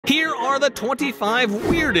Here are the 25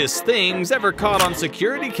 weirdest things ever caught on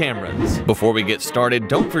security cameras. Before we get started,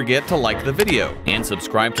 don't forget to like the video and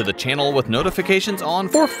subscribe to the channel with notifications on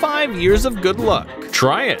for 5 years of good luck.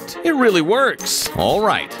 Try it, it really works. All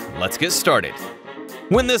right, let's get started.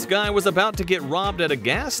 When this guy was about to get robbed at a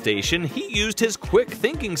gas station, he used his quick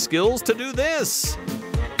thinking skills to do this.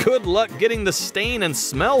 Good luck getting the stain and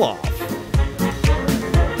smell off.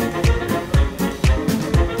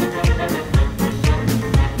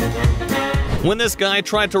 When this guy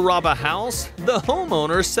tried to rob a house, the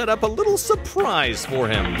homeowner set up a little surprise for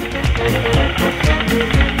him.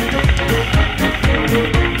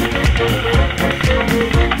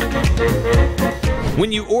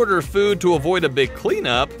 When you order food to avoid a big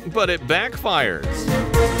cleanup, but it backfires.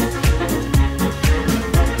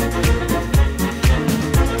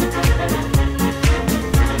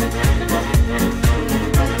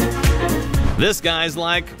 This guy's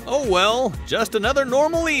like, oh well, just another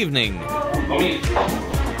normal evening.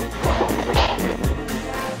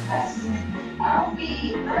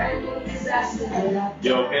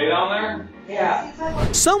 You okay down there?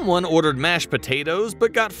 Yeah. Someone ordered mashed potatoes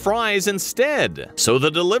but got fries instead, so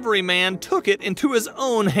the delivery man took it into his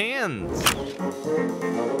own hands.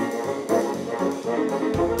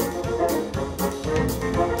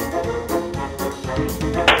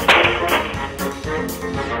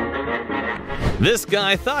 This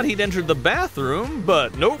guy thought he'd entered the bathroom,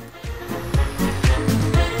 but nope.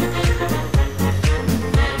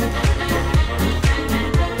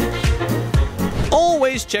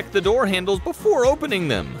 Always check the door handles before opening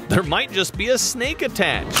them. There might just be a snake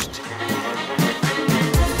attached.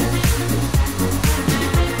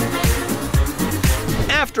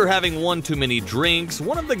 After having one too many drinks,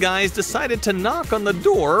 one of the guys decided to knock on the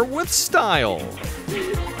door with style.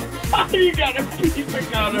 You gotta pee my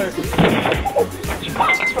counter.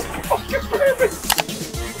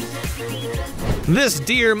 This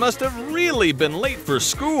deer must have really been late for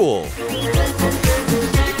school.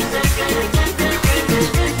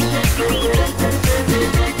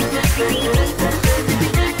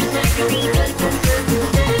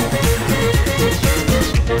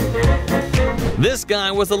 This guy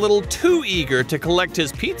was a little too eager to collect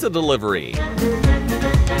his pizza delivery.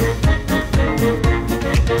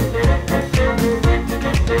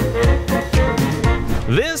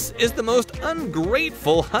 This is the most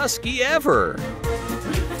ungrateful husky ever.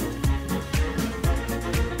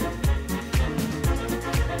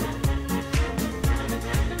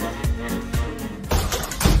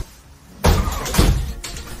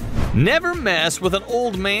 Never mess with an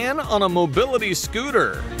old man on a mobility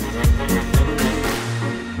scooter.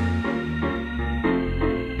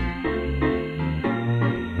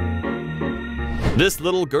 This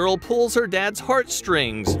little girl pulls her dad's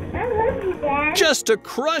heartstrings just to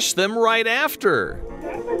crush them right after.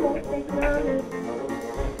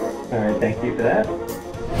 Alright, thank you for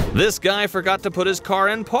that. This guy forgot to put his car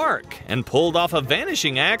in park and pulled off a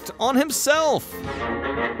vanishing act on himself.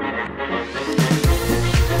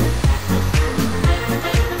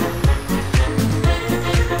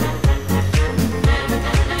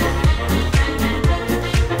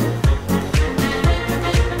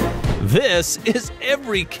 This is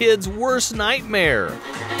every kid's worst nightmare.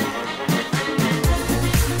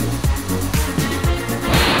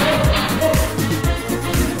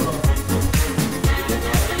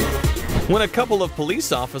 When a couple of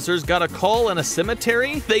police officers got a call in a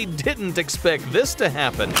cemetery, they didn't expect this to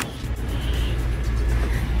happen.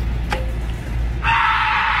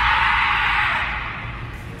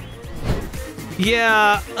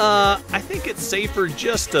 Yeah, I think it's safer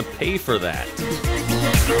just to pay for that.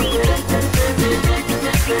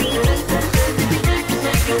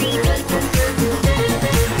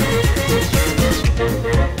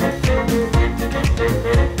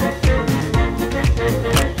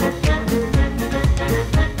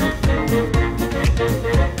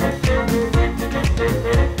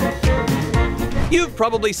 You've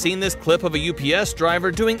probably seen this clip of a UPS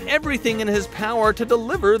driver doing everything in his power to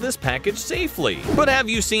deliver this package safely. But have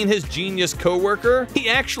you seen his genius coworker? He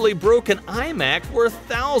actually broke an iMac worth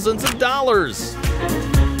thousands of dollars.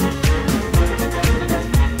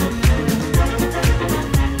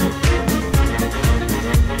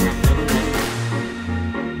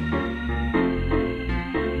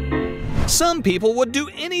 Some people would do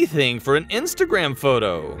anything for an Instagram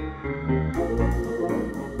photo.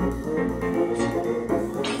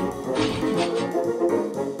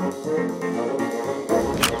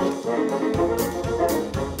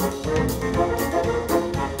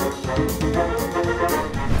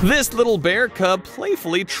 This little bear cub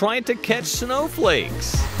playfully tried to catch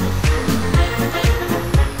snowflakes.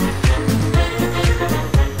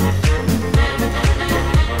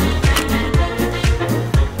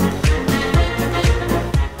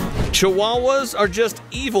 Chihuahuas are just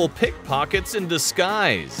evil pickpockets in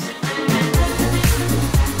disguise.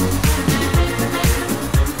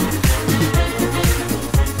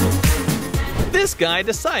 This guy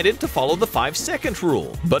decided to follow the 5-second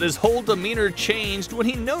rule, but his whole demeanor changed when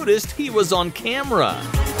he noticed he was on camera.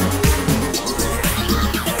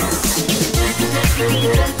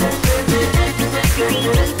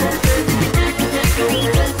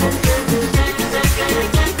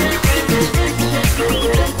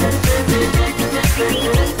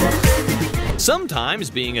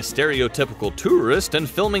 Sometimes being a stereotypical tourist and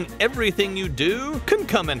filming everything you do can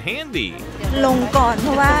come in handy. ลงก่อนเพ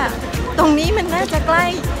ราะว่าตรงนี้มันน่าจะใก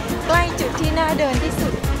ล้จุดที่น่าเดินที่สุ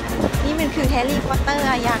ดนี่มันคือแฮร์รี่พอตเตอร์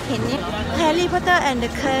อยากเห็นนี่แฮร์รี่พอตเตอร์ and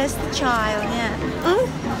the Cursed Child เนี่ย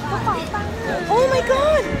Oh my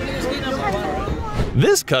god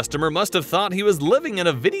This customer must have thought he was living in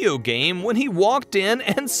a video game when he walked in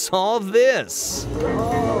and saw this.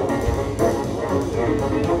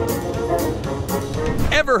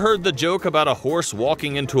 Ever heard the joke about a horse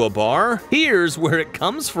walking into a bar? Here's where it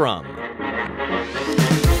comes from.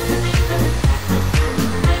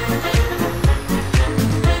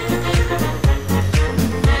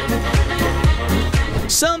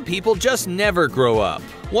 Some people just never grow up.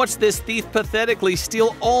 Watch this thief pathetically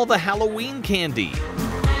steal all the Halloween candy.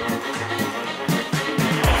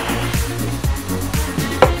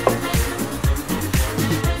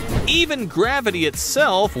 Even gravity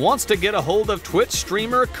itself wants to get a hold of Twitch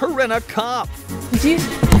streamer Corinna Kopf.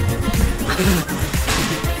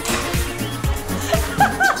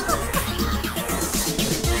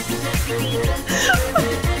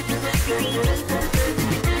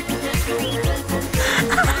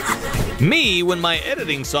 Me when my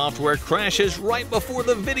editing software crashes right before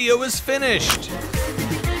the video is finished.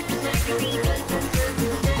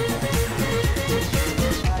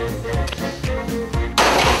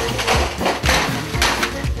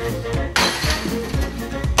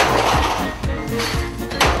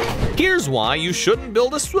 Here's why you shouldn't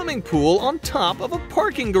build a swimming pool on top of a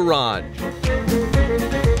parking garage.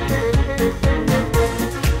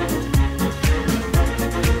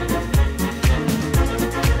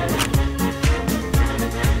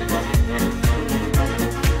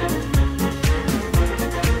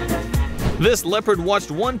 This leopard watched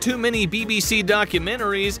one too many BBC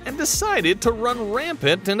documentaries and decided to run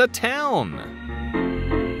rampant into town.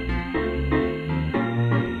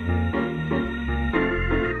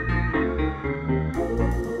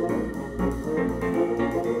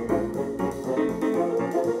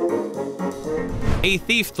 A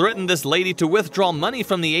thief threatened this lady to withdraw money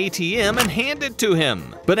from the ATM and hand it to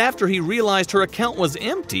him. But after he realized her account was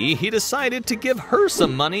empty, he decided to give her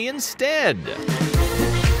some money instead.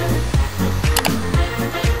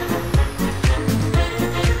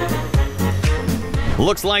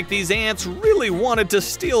 Looks like these ants really wanted to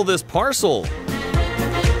steal this parcel.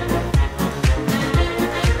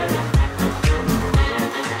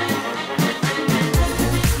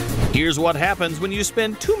 Here's what happens when you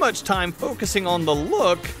spend too much time focusing on the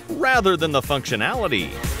look rather than the functionality.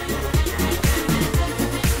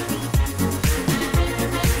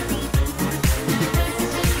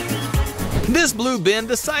 This blue bin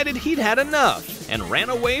decided he'd had enough and ran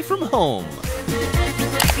away from home.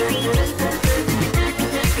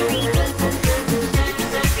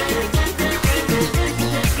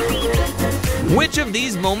 Which of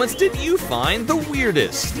these moments did you find the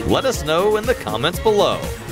weirdest? Let us know in the comments below.